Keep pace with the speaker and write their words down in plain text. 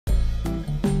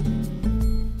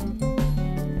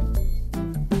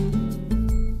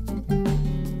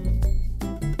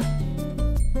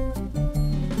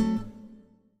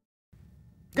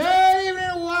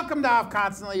Welcome to Off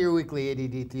Constantly, your weekly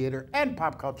ADD theater and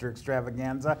pop culture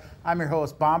extravaganza. I'm your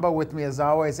host, Bamba. With me, as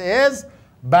always, is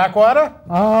Backwater.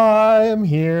 I am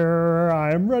here.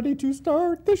 I'm ready to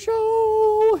start the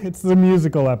show. It's the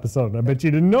musical episode. I bet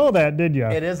you didn't know that, did you?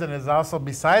 It is, and it's also,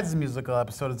 besides the musical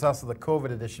episode, it's also the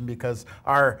COVID edition because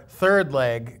our third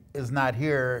leg is not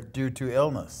here due to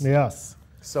illness. Yes.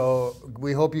 So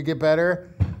we hope you get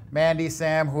better. Mandy,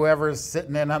 Sam, whoever's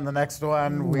sitting in on the next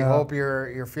one, we hope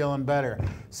you're feeling better.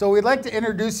 So we'd like to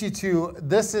introduce you to,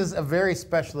 this is a very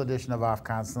special edition of Off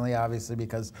Constantly, obviously,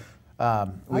 because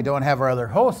we don't have our other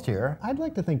host here. I'd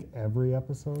like to think every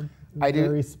episode is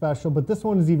very special, but this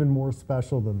one is even more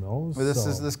special than those. Well,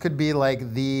 this could be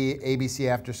like the ABC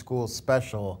After School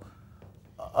special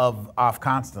of Off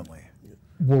Constantly.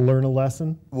 We'll learn a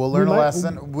lesson. We'll learn a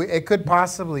lesson. It could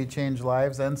possibly change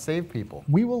lives and save people.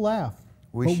 We will laugh.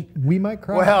 We might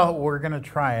cry. Well, we're going to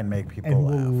try and make people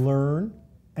laugh. And we'll learn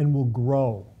and we'll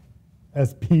grow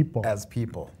as people. As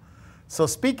people. So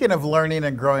speaking of learning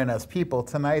and growing as people,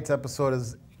 tonight's episode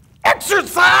is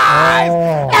exercise!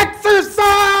 Oh.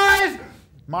 Exercise!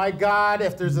 My God,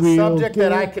 if there's a subject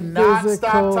that I cannot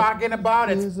stop talking about,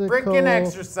 it's freaking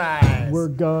exercise. We're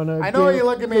gonna I know you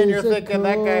look at me and you're thinking,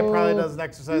 that guy probably doesn't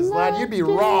exercise a lot. You'd be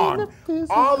wrong.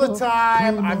 All the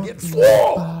time, I'm getting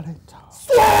swole!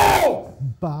 Swole!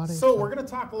 So we're going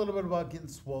to talk a little bit about getting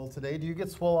swole today. Do you get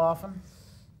swole often?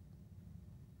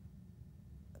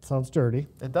 It sounds dirty.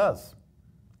 It does.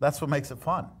 That's what makes it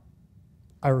fun.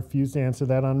 I refuse to answer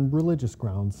that on religious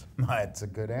grounds. That's a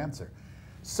good answer.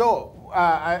 So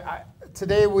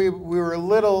today we were a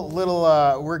little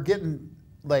we're getting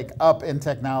like up in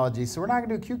technology, so we're not going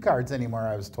to do cue cards anymore,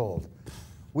 I was told.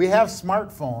 We have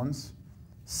smartphones.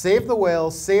 Save the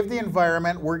whales, save the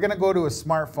environment. We're going to go to a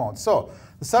smartphone. So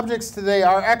the subjects today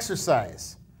are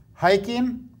exercise,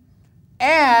 hiking,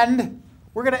 and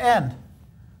we're going to end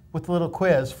with a little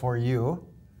quiz for you.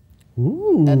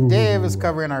 Ooh. And Dave is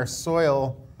covering our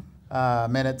soil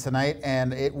minute tonight,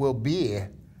 and it will be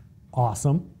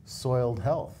awesome. Soiled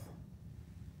health.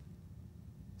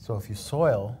 So if you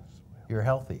soil, you're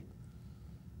healthy.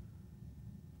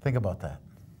 Think about that.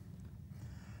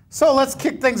 So let's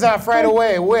kick things off right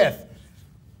away with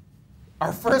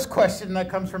our first question that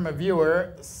comes from a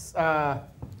viewer.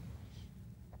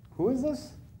 Who is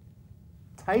this?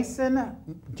 Tyson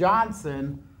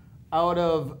Johnson out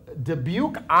of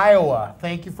Dubuque, Iowa.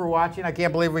 Thank you for watching. I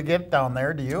can't believe we get down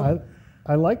there. Do you?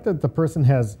 I like that the person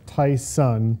has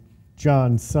Tyson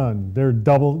Johnson. They're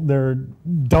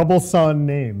double son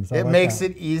names. It makes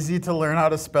it easy to learn how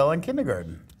to spell in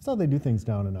kindergarten. That's how they do things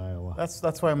down in Iowa.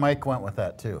 That's why Mike went with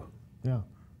that too. Yeah.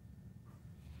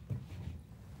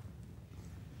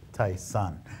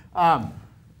 Tyson.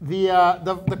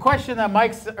 The question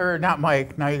that not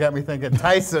Mike, now you got me thinking,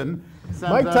 Tyson.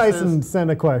 Mike Tyson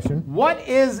sent a question. What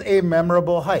is a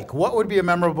memorable hike? What would be a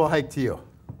memorable hike to you?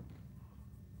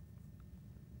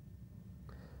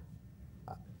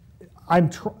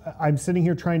 I'm sitting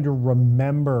here trying to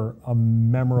remember a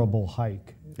memorable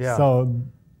hike. Yeah.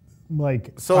 I'm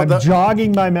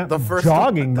jogging my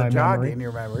memory.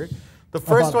 Your memory. The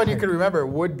first one you can remember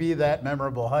would be that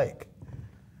memorable hike.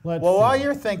 While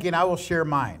you're thinking, I will share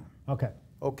mine. Okay.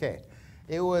 Okay.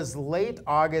 It was late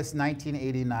August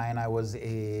 1989. I was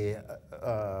a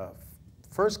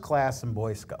first class in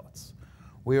Boy Scouts.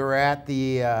 We were at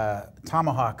the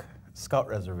Tomahawk Scout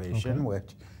Reservation,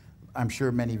 which I'm sure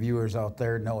many viewers out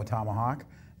there know Tomahawk.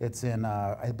 It's in,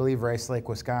 I believe, Rice Lake,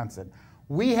 Wisconsin.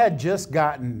 We had just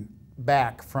gotten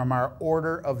back from our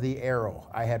Order of the Arrow.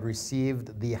 I had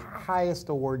received the highest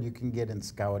award you can get in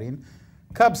scouting,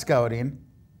 Cub Scouting,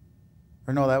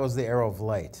 or no, that was the Arrow of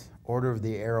Light. Order of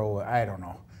the Arrow, I don't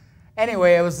know.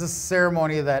 Anyway, it was this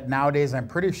ceremony that nowadays I'm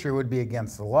pretty sure would be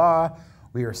against the law.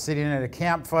 We were sitting at a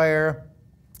campfire,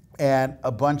 and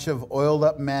a bunch of oiled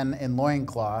up men in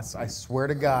loincloths, I swear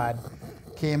to God,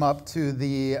 came up to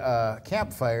the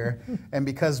campfire, and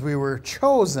because we were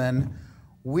chosen,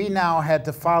 we now had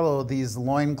to follow these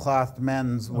loinclothed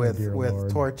men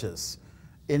with torches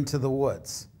into the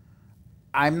woods.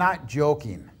 I'm not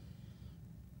joking.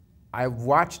 I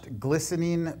watched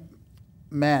glistening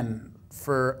men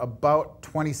for about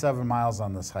 27 miles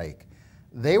on this hike.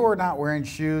 They were not wearing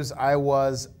shoes. I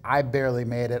barely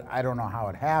made it. I don't know how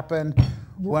it happened.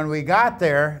 When we got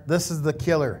there, this is the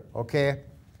killer, okay?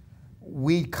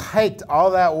 We hiked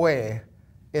all that way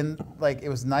in, it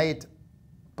was night,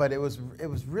 but it was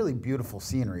really beautiful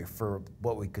scenery for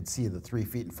what we could see, the 3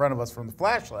 feet in front of us from the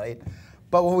flashlight.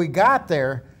 But when we got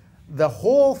there, the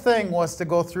whole thing was to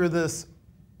go through this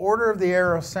Order of the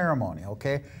Arrow ceremony,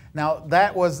 okay? Now,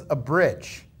 that was a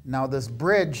bridge. Now, this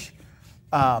bridge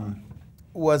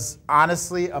was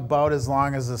honestly about as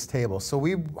long as this table. So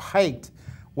we hiked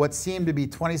what seemed to be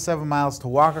 27 miles to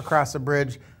walk across a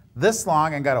bridge this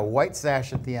long and got a white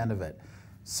sash at the end of it.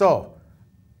 So,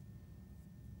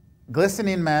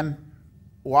 glistening men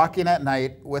walking at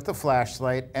night with a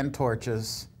flashlight and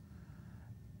torches.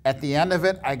 At the end of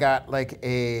it, I got like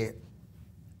a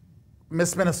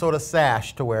Miss Minnesota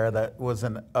sash to wear that was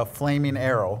a flaming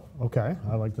arrow. Okay,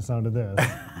 I like the sound of this.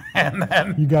 And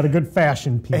then you got a good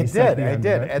fashion piece. I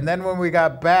did. And then when we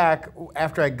got back,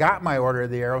 after I got my Order of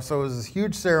the Arrow, so it was this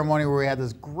huge ceremony where we had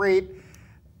this great,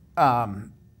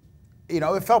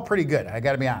 it felt pretty good. I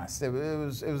got to be honest. It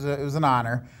was an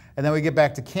honor. And then we get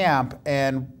back to camp,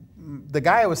 and the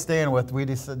guy I was staying with, we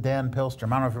just said Dan Pilstrom. I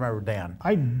don't know if you remember Dan.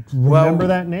 I remember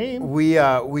that name.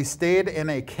 We stayed in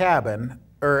a cabin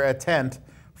or a tent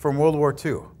from World War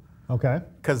II. Okay.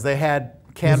 Because they had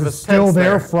canvas tents still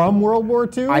there there from World War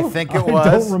II? I think it was.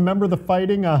 I don't remember the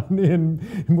fighting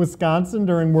in Wisconsin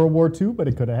during World War II, but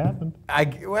it could have happened.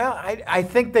 I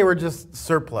think they were just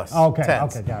surplus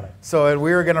tents. Okay, got it. So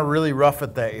we were going to really rough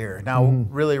it that year. Now,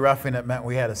 really roughing it meant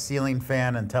we had a ceiling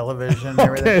fan and television and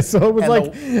everything. Okay, so it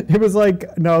was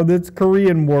like, no, that's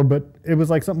Korean War, but it was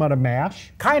like something out of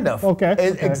MASH? Kind of. Okay.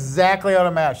 Exactly out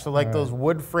of MASH. So like those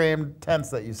wood framed tents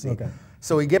that you see. Okay.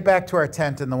 So we get back to our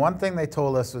tent, and the one thing they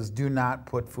told us was do not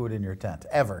put food in your tent,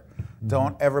 ever.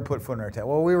 Don't ever put food in our tent.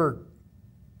 Well, we were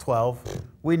 12.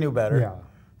 We knew better. Yeah.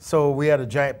 So we had a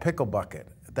giant pickle bucket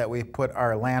that we put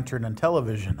our lantern and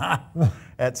television on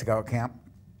at Scout Camp.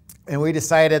 And we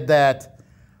decided that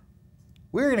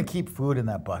we were going to keep food in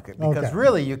that bucket because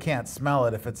really you can't smell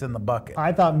it if it's in the bucket.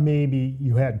 I thought maybe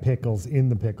you had pickles in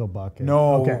the pickle bucket.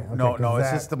 No. It's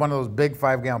just one of those big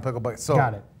 5-gallon pickle buckets. So,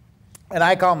 got it. And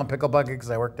I call them a pickle bucket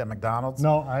because I worked at McDonald's.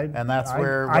 And that's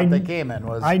where they came in.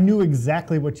 I knew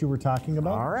exactly what you were talking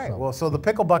about. All right. So the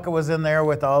pickle bucket was in there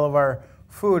with all of our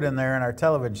food in there and our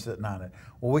television sitting on it.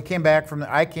 Well, I came back from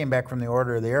the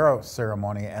Order of the Arrow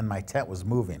ceremony, and my tent was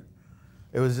moving.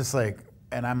 It was just like,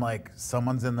 and I'm like,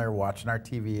 someone's in there watching our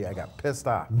TV. I got pissed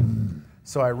off.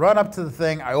 So I run up to the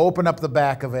thing. I open up the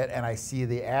back of it, and I see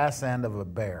the ass end of a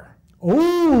bear.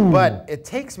 Ooh. But it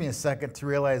takes me a second to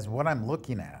realize what I'm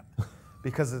looking at.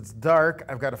 Because it's dark,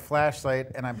 I've got a flashlight,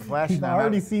 and I'm flashing You've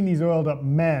already seen these oiled up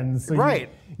men, so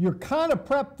you're kind of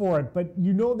prepped for it, but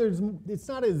you know it's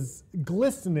not as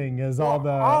glistening as all the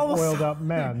oiled up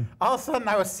men. All of a sudden,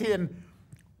 I was seeing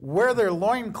where their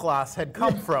loincloths had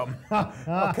come from.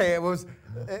 Okay, it was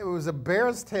a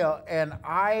bear's tail, and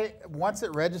once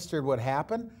it registered what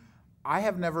happened, I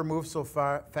have never moved so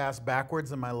fast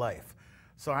backwards in my life.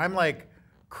 So I'm like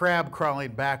crab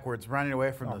crawling backwards, running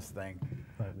away from this thing.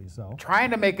 So. Trying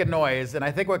to make a noise, and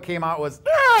I think what came out was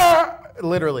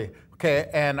literally. Okay,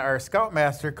 and our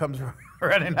scoutmaster comes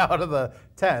running out of the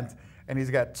tent, and he's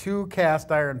got 2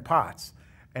 cast iron pots,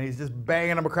 and he's just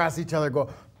banging them across each other, go,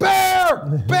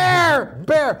 bear, bear,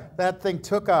 bear. That thing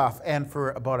took off, and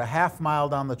for about a half mile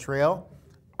down the trail,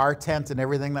 our tent and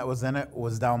everything that was in it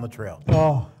was down the trail.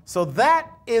 Oh. So that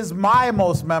is my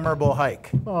most memorable hike.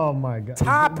 Oh my God.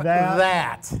 Top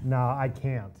that. No, I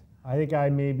can't. I think I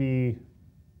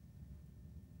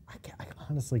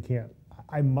honestly can't.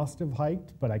 I must have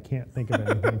hiked, but I can't think of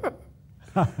anything.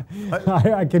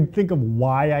 I can think of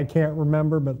why I can't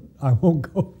remember, but I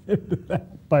won't go into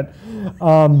that. But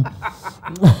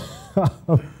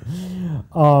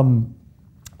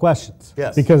questions.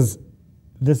 Yes. Because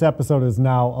this episode is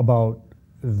now about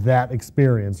that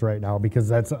experience right now, because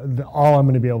that's all I'm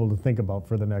going to be able to think about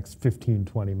for the next 15,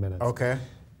 20 minutes. Okay.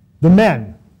 The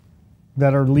men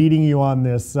that are leading you on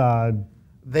this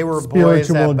they were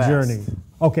spiritual boys at journey. Best.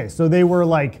 Okay, so they were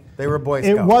like... They were Boy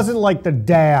Scouts. It wasn't like the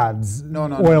dads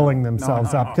oiling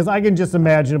themselves up, because I can just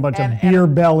imagine a bunch of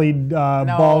beer-bellied,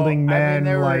 balding men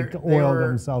oiled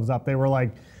themselves up. They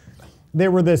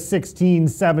were the 16,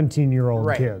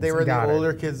 17-year-old kids. They were the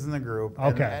older kids in the group.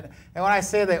 Okay. And when I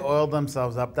say they oiled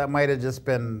themselves up, that might have just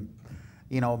been,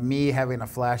 me having a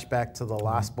flashback to the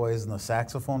Lost Boys and the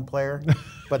saxophone player.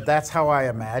 But that's how I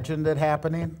imagined it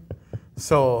happening.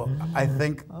 So I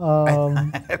think, what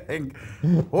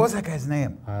was that guy's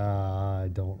name? I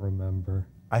don't remember.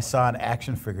 I saw an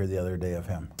action figure the other day of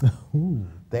him.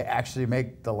 They actually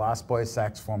make the Lost Boys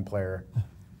saxophone player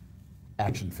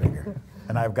action figure,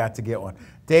 and I've got to get one.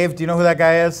 Dave, do you know who that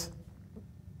guy is?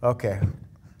 Okay.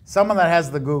 Someone that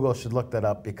has the Google should look that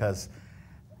up, because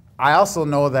I also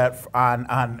know that on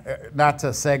not to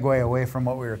segue away from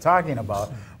what we were talking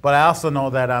about, but I also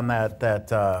know that on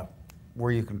that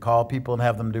where you can call people and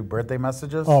have them do birthday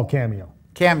messages. Oh, Cameo.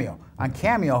 Cameo. On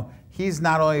Cameo, he's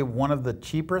not only one of the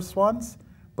cheapest ones,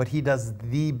 but he does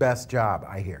the best job,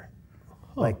 I hear.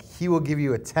 Like, he will give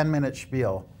you a 10-minute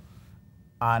spiel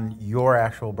on your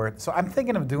actual birthday. So I'm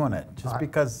thinking of doing it just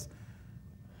because.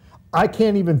 I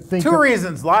can't even think. Two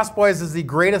reasons. Lost Boys is the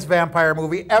greatest vampire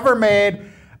movie ever made.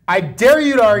 I dare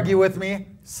you to argue with me.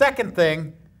 Second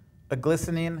thing, a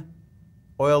glistening,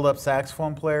 oiled up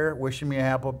saxophone player wishing me a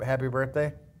happy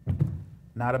birthday.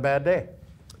 Not a bad day.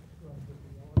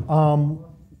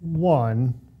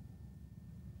 One,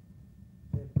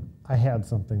 I had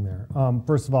something there.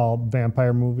 First of all,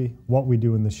 vampire movie. What We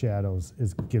Do in the Shadows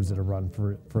gives it a run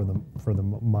for the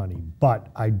money. But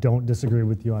I don't disagree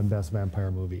with you on best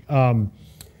vampire movie.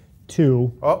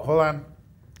 Two. Oh, hold on.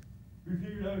 We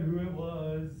figured out who it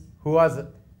was. Who was it?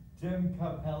 Tim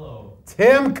Capello.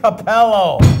 Tim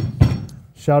Capello.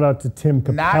 Shout out to Tim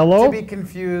Capello. Not to be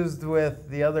confused with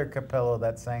the other Capello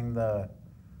that sang the.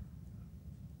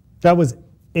 That was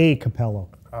a Capello.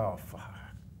 Oh,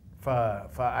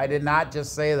 fuck. I did not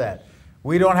just say that.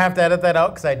 We don't have to edit that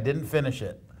out because I didn't finish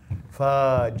it.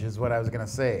 Fudge is what I was going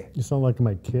to say. You sound like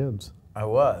my kids. I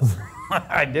was.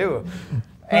 I do.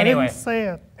 Anyway, I didn't say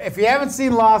it. If you haven't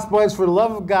seen Lost Boys, for the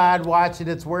love of God, watch it.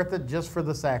 It's worth it just for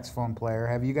the saxophone player.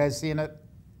 Have you guys seen it?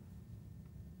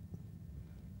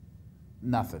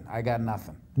 Nothing. I got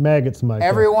nothing. Maggots, Michael.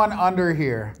 Everyone under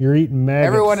here. You're eating maggots.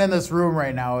 Everyone in this room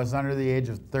right now is under the age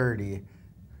of 30,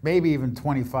 maybe even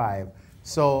 25.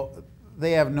 So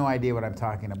they have no idea what I'm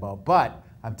talking about. But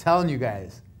I'm telling you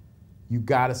guys, you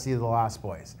got to see The Lost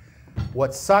Boys.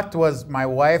 What sucked was my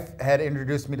wife had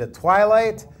introduced me to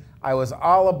Twilight. I was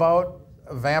all about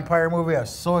a vampire movie. I was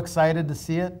so excited to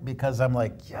see it because I'm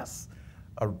like, yes,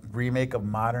 a remake of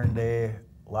modern day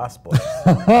Lost Boys.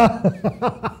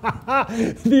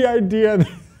 The idea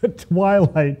that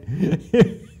Twilight,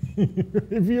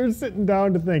 if you're sitting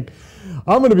down to think,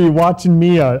 I'm going to be watching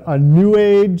me a new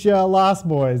age Lost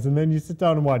Boys, and then you sit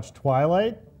down and watch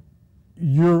Twilight,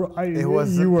 you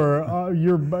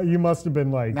must have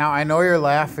been like. Now I know you're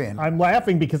laughing. I'm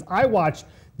laughing because I watched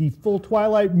the full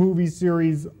Twilight movie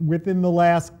series within the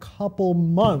last couple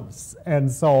months,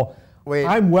 and so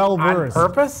I'm well versed. On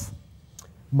purpose?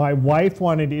 My wife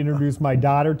wanted to introduce my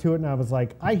daughter to it, and I was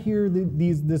like, I hear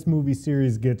this movie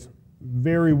series gets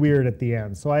very weird at the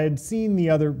end. So I had seen the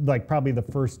other, like probably the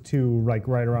first two, like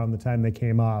right around the time they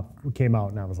came out,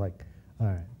 and I was like, all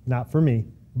right, not for me,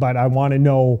 but I want to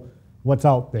know what's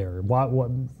out there,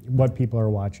 what people are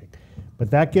watching.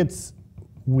 But that gets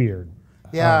weird.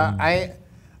 Yeah,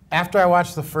 after I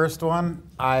watched the first one,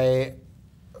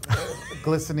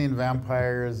 glistening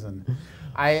vampires, and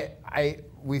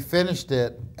we finished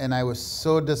it, and I was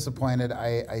so disappointed.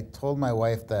 I told my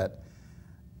wife that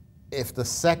if the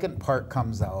second part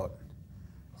comes out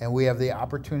and we have the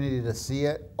opportunity to see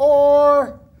it,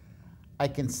 or I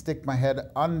can stick my head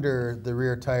under the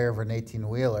rear tire of an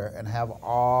 18-wheeler and have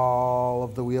all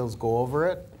of the wheels go over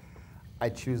it, I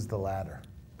choose the latter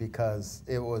because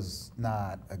it was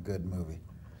not a good movie.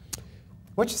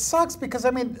 Which sucks because,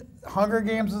 I mean, Hunger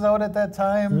Games was out at that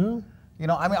time. Mm. You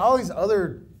know, I mean, all these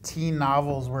other teen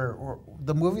novels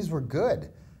the movies were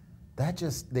good.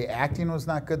 The acting was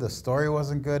not good, the story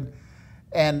wasn't good.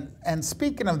 And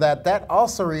speaking of that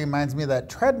also reminds me that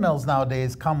treadmills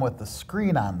nowadays come with the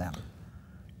screen on them.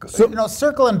 So, you know,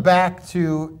 circling back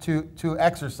to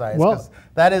exercise, because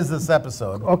that is this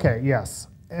episode. Okay, yes.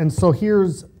 And so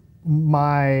here's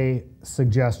my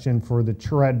suggestion for the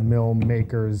treadmill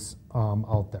makers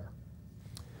out there.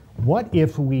 What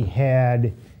if we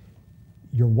had,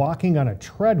 you're walking on a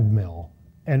treadmill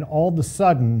and all of a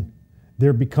sudden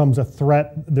there becomes a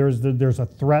threat, there's a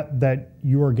threat that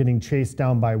you are getting chased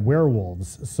down by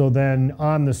werewolves. So then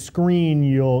on the screen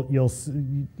you'll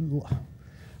see,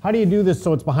 how do you do this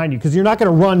so it's behind you? Because you're not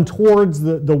going to run towards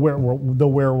the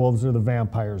werewolves or the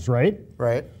vampires, right?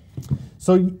 Right.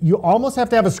 So you almost have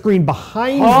to have a screen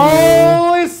behind you.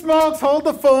 Holy smokes, hold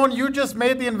the phone. You just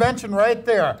made the invention right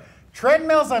there.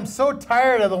 Treadmills, I'm so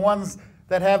tired of the ones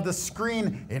that have the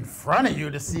screen in front of you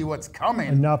to see what's coming.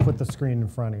 Enough with the screen in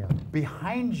front of you.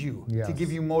 Behind you, yes, to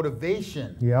give you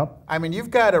motivation. Yep. I mean,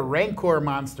 you've got a rancor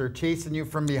monster chasing you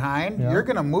from behind. Yep. You're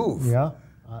going to move. Yeah.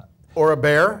 Or a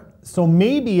bear. So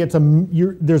maybe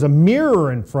there's a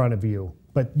mirror in front of you,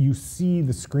 but you see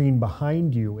the screen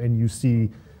behind you, and you see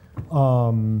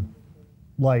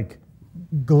like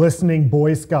glistening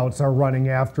Boy Scouts are running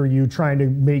after you, trying to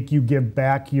make you give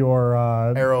back your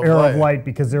arrow of light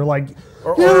because they're like,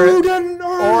 you didn't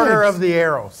earn Order it. of the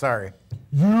Arrow, sorry.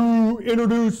 You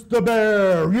introduced the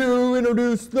bear. You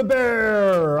introduced the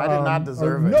bear. I did not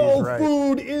deserve it. No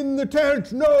food in the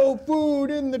tent. No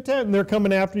food in the tent. And they're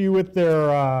coming after you with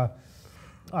their, I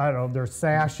don't know, their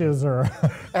sashes or.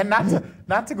 And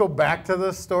not to go back to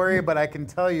this story, but I can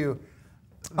tell you,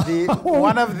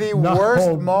 One of the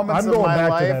worst moments of my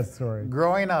life story.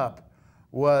 growing up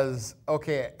was,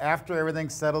 okay, after everything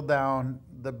settled down,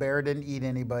 the bear didn't eat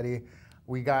anybody.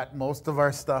 We got most of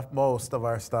our stuff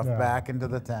back into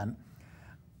the tent.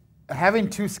 Having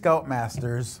two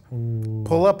scoutmasters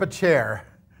pull up a chair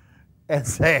and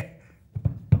say,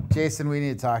 Jason, we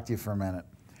need to talk to you for a minute.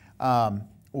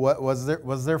 What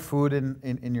was there food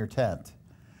in your tent?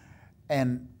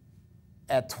 And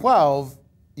at 12,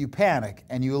 you panic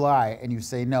and you lie and you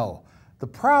say no. The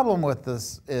problem with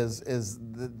this is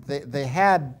they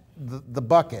had the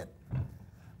bucket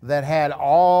that had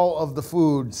all of the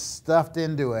food stuffed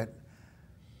into it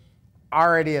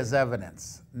already as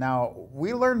evidence. Now,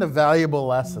 we learned a valuable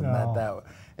lesson that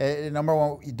number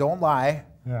one, you don't lie.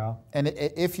 Yeah. And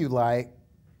if you lie,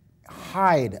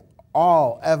 hide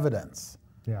all evidence.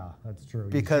 Yeah, that's true.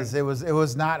 Because it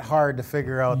was not hard to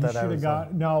figure out that I was.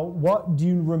 Now, what do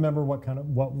you remember? What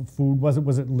food was it?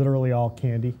 Was it literally all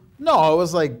candy? No, it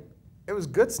was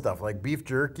good stuff like beef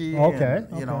jerky. Okay.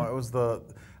 And, you know, it was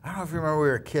I don't know if you remember we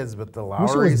were kids, but the I wish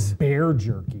it Lowry's. was bear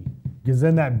jerky, because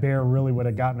then that bear really would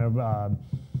have gotten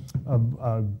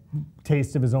a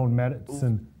taste of his own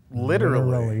medicine.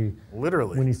 Literally.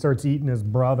 When he starts eating his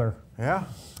brother. Yeah.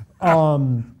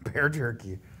 Bear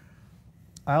jerky.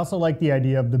 I also like the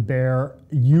idea of the bear,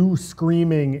 you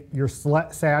screaming, your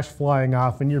sash flying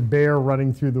off, and your bear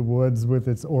running through the woods with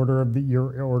its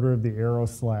your Order of the Arrow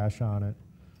slash on it.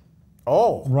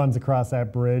 Oh. Runs across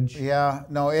that bridge. Yeah.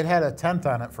 No, it had a tent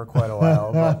on it for quite a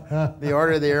while, but the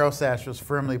Order of the Arrow sash was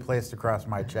firmly placed across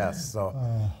my chest, so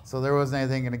there wasn't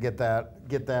anything going to get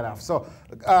that off. So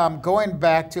going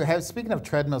back to speaking of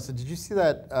treadmills, did you see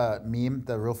that meme,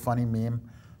 the real funny meme?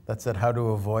 That said how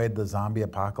to avoid the zombie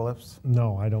apocalypse?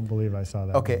 No, I don't believe I saw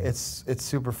that. Okay, it's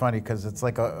super funny because it's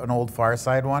like an old Far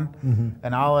Side one,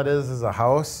 and all it is a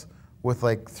house with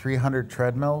like 300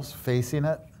 treadmills facing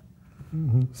it.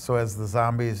 So as the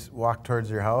zombies walk towards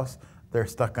your house, they're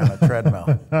stuck on a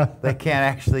treadmill. They can't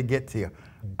actually get to you.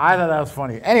 I thought that was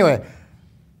funny. Anyway,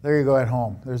 there you go at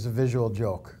home. There's a visual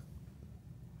joke.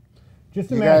 Just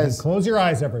imagine. Close your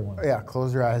eyes, everyone. Yeah,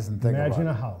 close your eyes and think about it. Imagine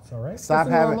a house, all right? Stop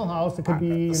Just a normal house. It could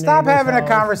be stop having a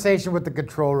conversation with the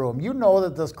control room. You know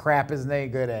that this crap isn't any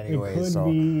good anyway. It could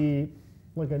be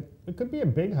like it could be a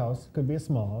big house. It could be a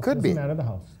small house. Doesn't matter the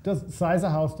house. Size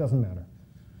of house doesn't matter.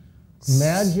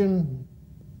 Imagine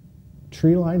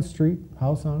tree-lined street,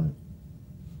 house on it.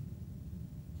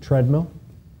 Treadmill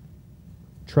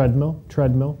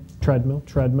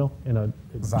in a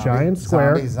giant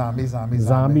square. Zombie.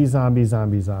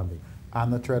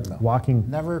 On the treadmill. Walking.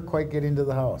 Never quite getting to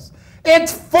the house.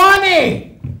 It's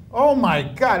funny! Oh my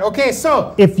God. Okay,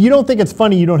 so. If you don't think it's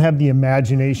funny, you don't have the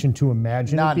imagination to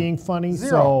imagine None. it being funny.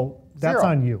 Zero. So that's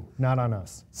Zero. on you, not on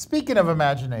us. Speaking of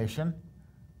imagination,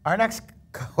 our next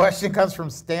question comes from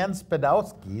Stan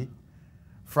Spadowski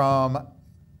from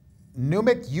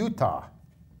Newmick, Utah.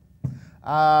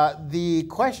 The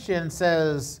question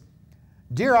says,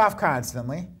 deer off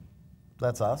constantly.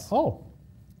 That's us. Oh,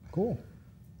 cool.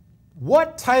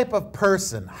 What type of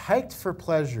person hiked for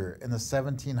pleasure in the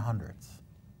 1700s?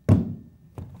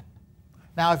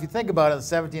 Now, if you think about it, in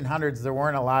the 1700s, there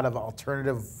weren't a lot of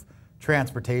alternative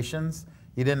transportations.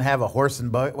 You didn't have a horse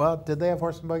and buggy. Well, did they have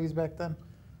horse and buggies back then?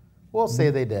 We'll say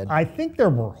they did. I think there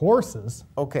were horses.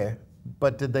 Okay,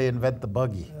 but did they invent the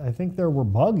buggy? I think there were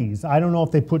buggies. I don't know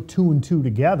if they put two and two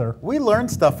together. We learn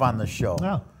stuff on the show.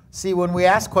 Yeah. See, when we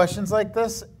ask questions like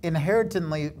this,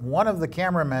 inherently, one of the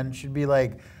cameramen should be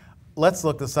like, let's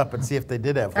look this up and see if they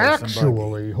did have horse and buggy.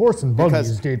 Actually, horse and buggies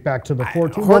Because date back to the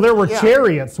 14th. Well, there were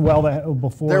chariots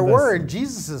before There this. were in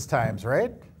Jesus' times,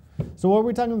 right? So what are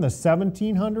we talking about, the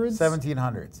 1700s?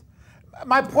 1700s.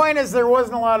 My point is there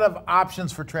wasn't a lot of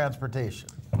options for transportation.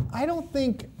 I don't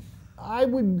think, I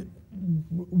would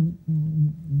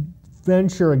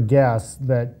venture a guess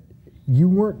that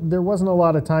there wasn't a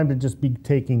lot of time to just be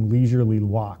taking leisurely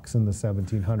walks in the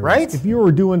 1700s. Right? If you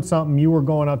were doing something, you were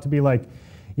going out to be like,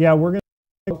 yeah, we're going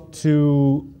to go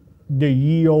to the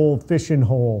ye old fishing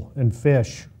hole and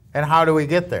fish. And how do we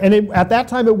get there? And at that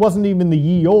time, it wasn't even the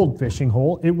ye old fishing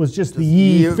hole. It was just the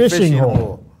ye fishing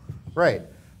hole. Right.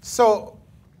 So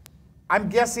I'm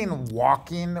guessing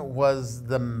walking was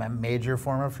the major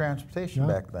form of transportation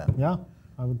back then. Yeah,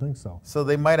 I would think so. So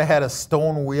they might have had a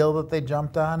stone wheel that they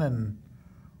jumped on and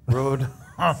rode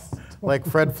like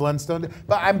Fred Flintstone did.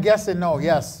 But I'm guessing no.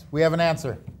 Yes, we have an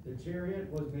answer. The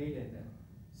chariot was made in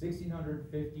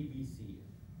 1650 BC.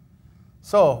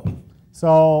 So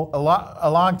a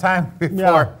long time before.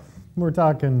 Yeah, we're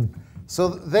talking. So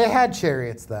they had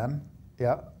chariots then.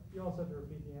 Yeah. You also have to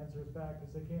repeat the answers back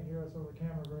because they can't hear us over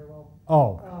camera very well.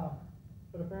 Oh.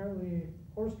 But apparently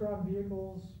horse-drawn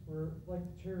vehicles were like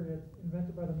the chariot,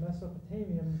 invented by the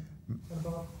Mesopotamians in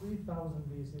about 3000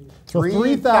 BC. So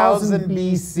 3000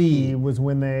 BC was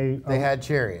when they had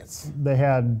chariots. They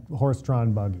had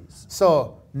horse-drawn buggies.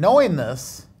 So knowing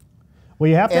this, well,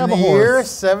 you have to in have a the horse. year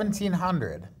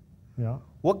 1700, yeah.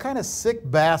 what kind of sick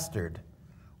bastard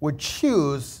would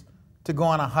choose to go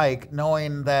on a hike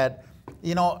knowing that,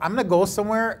 you know, I'm going to go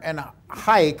somewhere and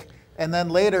hike, and then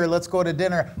later let's go to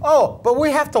dinner. Oh, but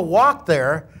we have to walk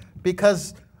there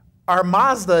because our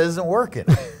Mazda isn't working.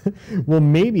 Well,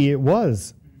 maybe it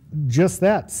was just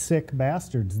that, sick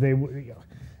bastards. They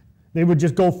would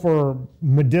just go for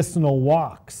medicinal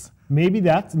walks. Maybe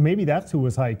that's who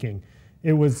was hiking.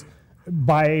 It was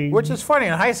by... Which is funny.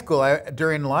 In high school,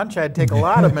 during lunch, I'd take a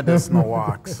lot of medicinal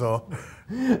walks. So,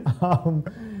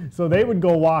 so they would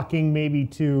go walking maybe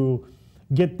to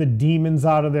get the demons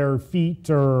out of their feet,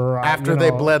 or after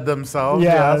they bled themselves.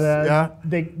 Yeah,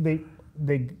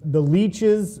 the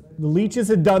leeches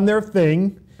had done their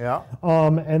thing. Yeah.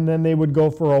 And then they would go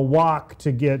for a walk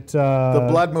to get the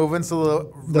blood moving,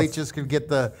 so the leeches could get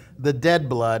the dead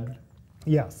blood.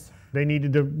 Yes. They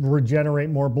needed to regenerate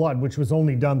more blood, which was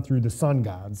only done through the sun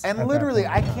gods. And literally,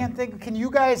 I can't think, can you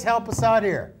guys help us out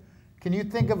here? Can you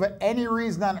think of any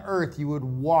reason on earth you would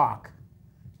walk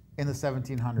in the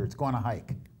 1700s, go on a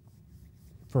hike?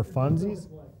 For funsies?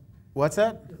 What's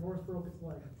that? Your horse broke its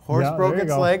leg. Horse broke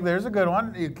its leg. There's a good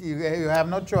one. You have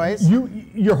no choice.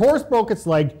 Your horse broke its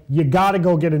leg. You got to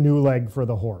go get a new leg for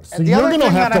the horse. So you're going to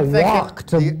have to walk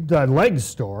to the leg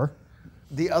store.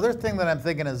 The other thing that I'm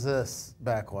thinking is this,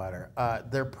 Backwater.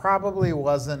 There probably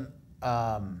wasn't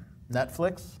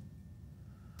Netflix.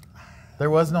 There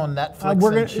was no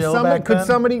Netflix and chill back then. Could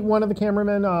somebody, one of the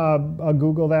cameramen,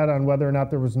 Google that on whether or not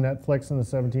there was Netflix in the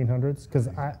 1700s? Because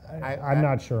I'm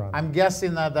not sure on that. I'm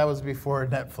guessing that was before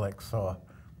Netflix. So,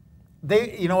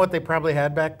 you know what they probably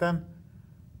had back then?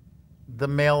 The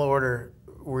mail order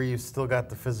where you still got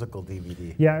the physical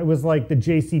DVD. Yeah, it was like the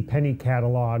J.C. Penney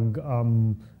catalog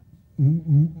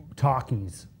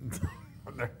talkies.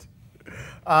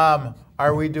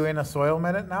 Are we doing a soil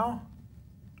minute now?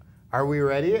 Are we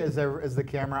ready? Is the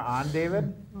camera on,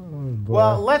 David?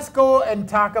 Well, let's go and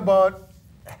talk about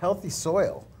healthy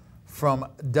soil from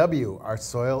W, our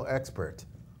soil expert.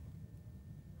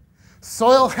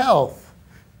 Soil health.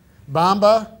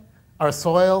 Bamba, our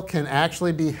soil can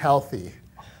actually be healthy.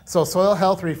 So soil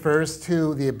health refers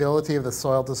to the ability of the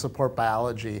soil to support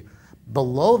biology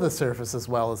below the surface as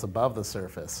well as above the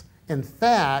surface. In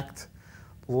fact,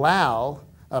 Lal,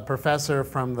 a professor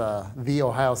from the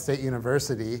Ohio State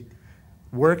University,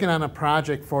 working on a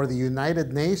project for the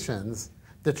United Nations,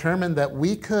 determined that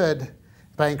we could,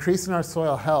 by increasing our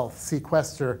soil health,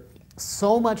 sequester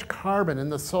so much carbon in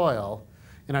the soil,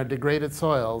 in our degraded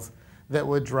soils, that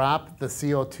would drop the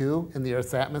CO2 in the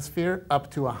Earth's atmosphere up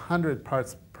to 100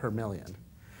 parts per million.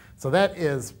 So that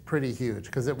is pretty huge,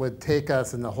 because it would take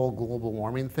us in the whole global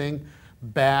warming thing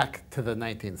back to the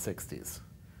 1960s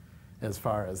as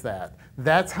far as that.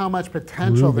 That's how much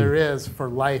potential there is for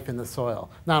life in the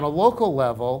soil. Now, on a local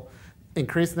level,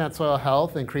 increasing that soil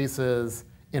health increases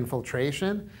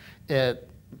infiltration. It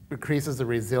increases the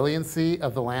resiliency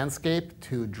of the landscape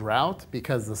to drought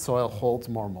because the soil holds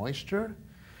more moisture.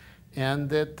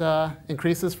 And it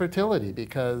increases fertility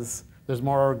because there's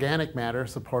more organic matter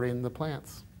supporting the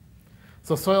plants.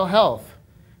 So soil health,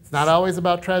 it's not always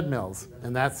about treadmills,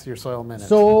 and that's your soil minute.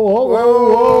 So,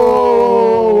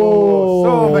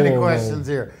 so many questions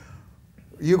here.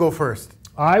 You go first.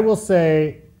 I will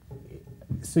say,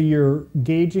 so you're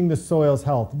gauging the soil's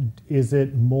health. Is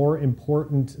it more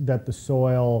important that the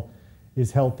soil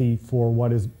is healthy for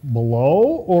what is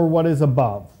below or what is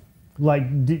above?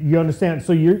 Like, do you understand?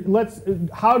 So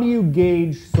how do you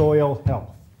gauge soil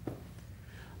health?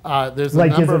 There's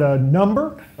like, is it a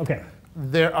number? Okay.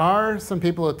 There are some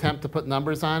people who attempt to put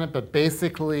numbers on it, but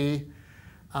basically...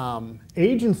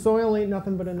 age and soil ain't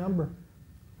nothing but a number.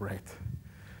 Right.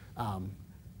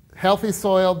 Healthy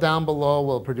soil down below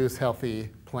will produce healthy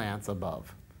plants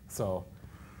above. So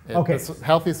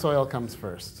healthy soil comes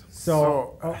first.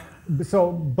 So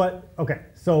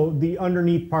the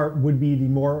underneath part would be the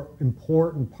more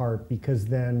important part, because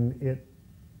then it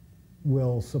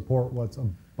will support what's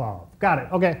above. Got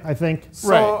it. Okay, I think.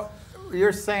 So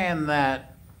you're saying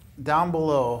that down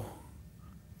below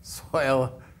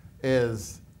soil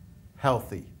is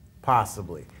healthy,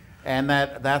 possibly. And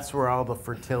that's where all the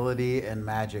fertility and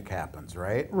magic happens,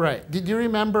 right? Right. Did you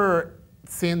remember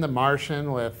seeing The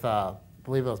Martian with, I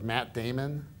believe it was Matt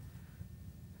Damon?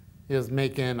 He was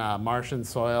making Martian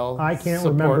soil. I can't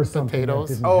remember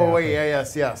potatoes. Oh, wait,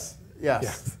 yes.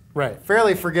 Right.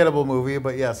 Fairly forgettable movie,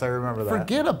 but yes, I remember that.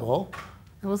 Forgettable?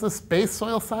 It was a space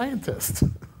soil scientist.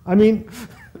 I mean,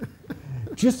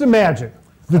 just imagine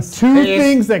the two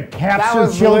things that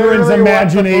capture children's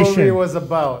imagination. What the movie was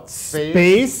about.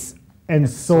 Space and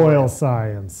soil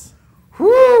science.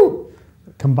 Woo!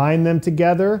 Combine them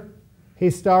together.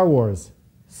 Hey, Star Wars,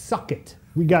 suck it.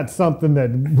 We got something that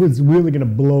was really going to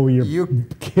blow your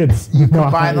kids' You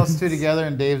combine minds. those two together,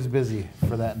 and Dave's busy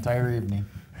for that entire evening.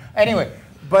 Anyway,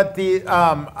 but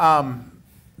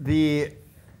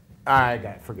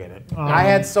forget it. I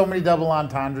had so many double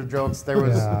entendre jokes.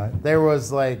 There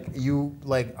was like you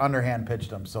underhand pitched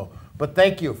them. So, but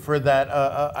thank you for that.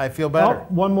 I feel better. Oh,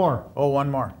 one more. Oh,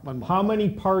 one more. How many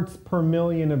parts per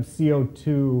million of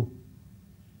CO2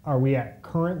 are we at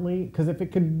currently? Because if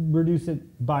it could reduce it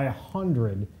by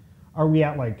 100, are we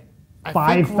at like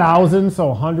 5,000? So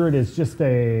 100 is just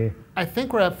a... I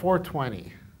think we're at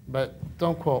 420, but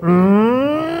don't quote me.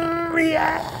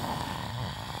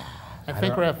 I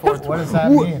think we're at 420. What does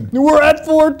that mean? We're at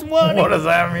 420. What does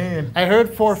that mean? I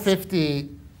heard 450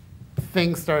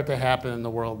 things start to happen in the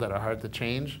world that are hard to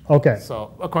change. Okay.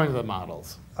 So according to the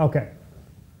models. Okay.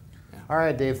 All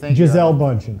right, Dave, thank you. Giselle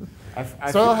Bundchen.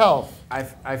 Soil health.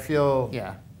 I feel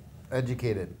Yeah.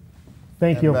 educated.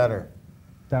 Thank and you. Better.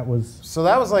 That was... So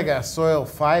that was like a soil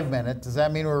 5-minute. Does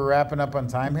that mean we're wrapping up on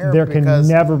time here? There can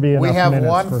never be enough we have minutes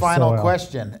one for final soil.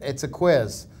 question. It's a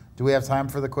quiz. Do we have time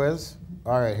for the quiz?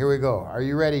 All right, here we go. Are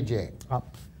you ready, Jay?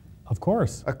 Of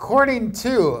course. According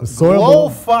to soil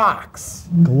GlowFox,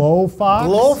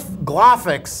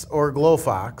 Glowfix or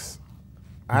GlowFox,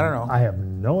 I don't know. I have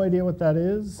no idea what that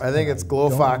is. I think it's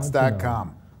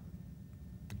glowfox.com.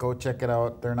 Go check it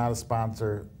out. They're not a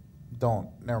sponsor.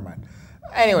 Never mind.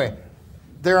 Anyway,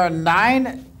 there are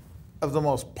 9 of the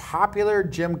most popular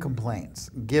gym complaints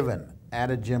given at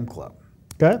a gym club.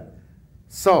 Okay.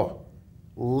 So,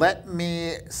 let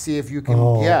me see if you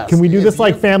can guess. Can we do this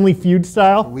like Family Feud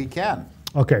style? We can.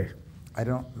 Okay. I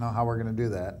don't know how we're going to do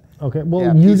that. Okay. Well,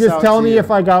 Yeah, you peace just out tell to me you. if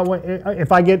I got one.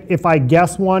 If I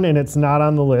guess one and it's not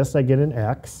on the list, I get an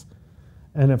X.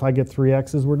 And if I get 3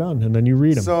 X's, we're done. And then you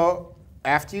read them. So,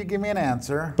 after you give me an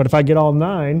answer, But if I get all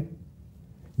 9,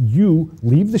 you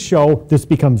leave the show. This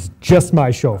becomes just my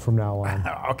show from now on.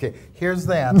 okay, here's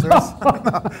the answers.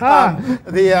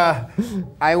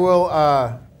 I will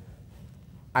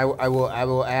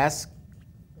ask.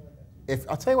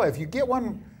 I'll tell you what. If you get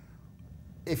one,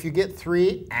 if you get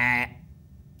 3,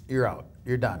 you're out.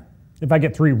 You're done. If I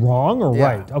get 3 wrong or Yeah.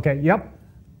 right? Okay. Yep.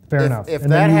 Fair enough. If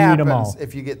And that then you read them all. happens,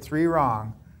 if you get 3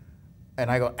 wrong, and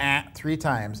I go 3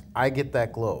 times, I get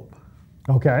that globe.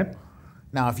 Okay.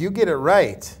 Now, if you get it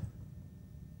right,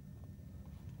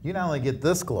 you not only get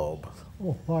this globe.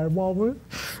 Oh, I love it.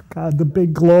 God, the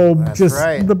big globe. That's just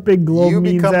right. the big globe you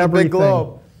means become everything. the big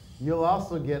globe. You'll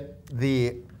also get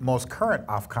the most current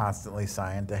Off Constantly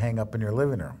sign to hang up in your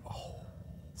living room.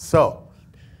 So,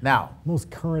 now.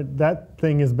 Most current. That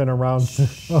thing has been around.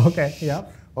 Okay.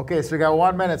 Yep. Okay, so we got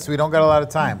 1 minute, so we don't got a lot of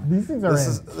time. These things are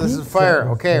This is fire.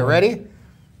 Okay, ready?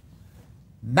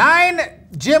 9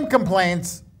 gym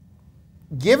complaints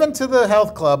given to the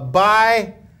health club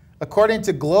by, according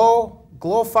to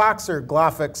GlowFox or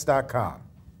Glowfix.com.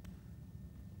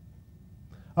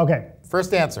 Okay.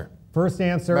 First answer. First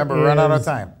answer. Remember, run out of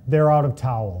time. They're out of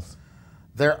towels.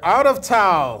 They're out of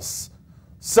towels.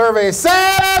 Survey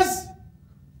says.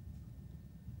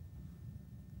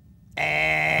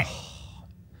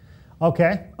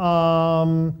 Okay.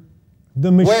 The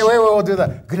Wait, we'll do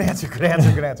that. Good answer.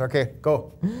 Okay,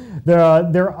 go.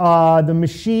 The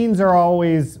machines are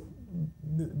always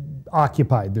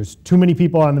occupied. There's too many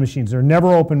people on the machines. They're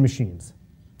never open machines.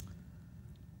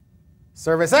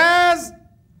 Survey says.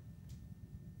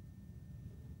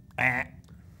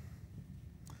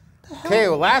 Okay,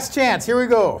 well, last chance. Here we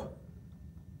go.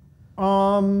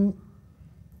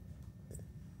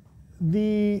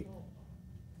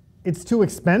 It's too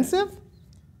expensive?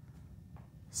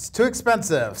 It's too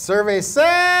expensive. Survey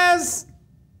says.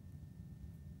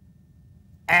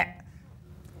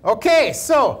 Okay,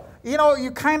 so, you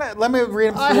kind of, let me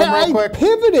read them through them real quick. I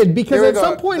pivoted because Here we at go.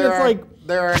 some point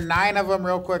There are 9 of them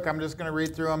real quick. I'm just going to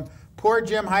read through them. Poor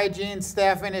gym hygiene,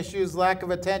 staffing issues, lack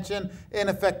of attention,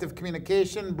 ineffective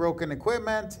communication, broken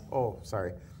equipment. Oh,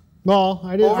 sorry. No,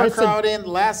 I didn't. Overcrowding,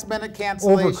 last-minute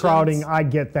cancellations. Overcrowding, I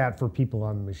get that for people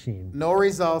on the machine. No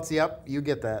results. Yep, you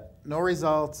get that. No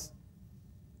results.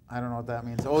 I don't know what that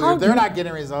means. Oh, they're not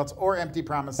getting results or empty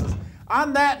promises.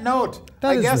 On that note,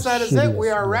 I guess that is it. We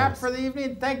are wrapped for the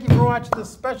evening. Thank you for watching this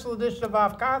special edition of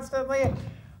Off Constantly.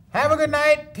 Have a good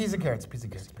night. Peas and carrots. Peas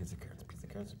and carrots. Peas and carrots. Peas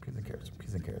and carrots. Peas and carrots.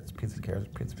 Peas and carrots. Peas and carrots.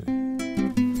 Peas and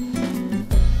carrots.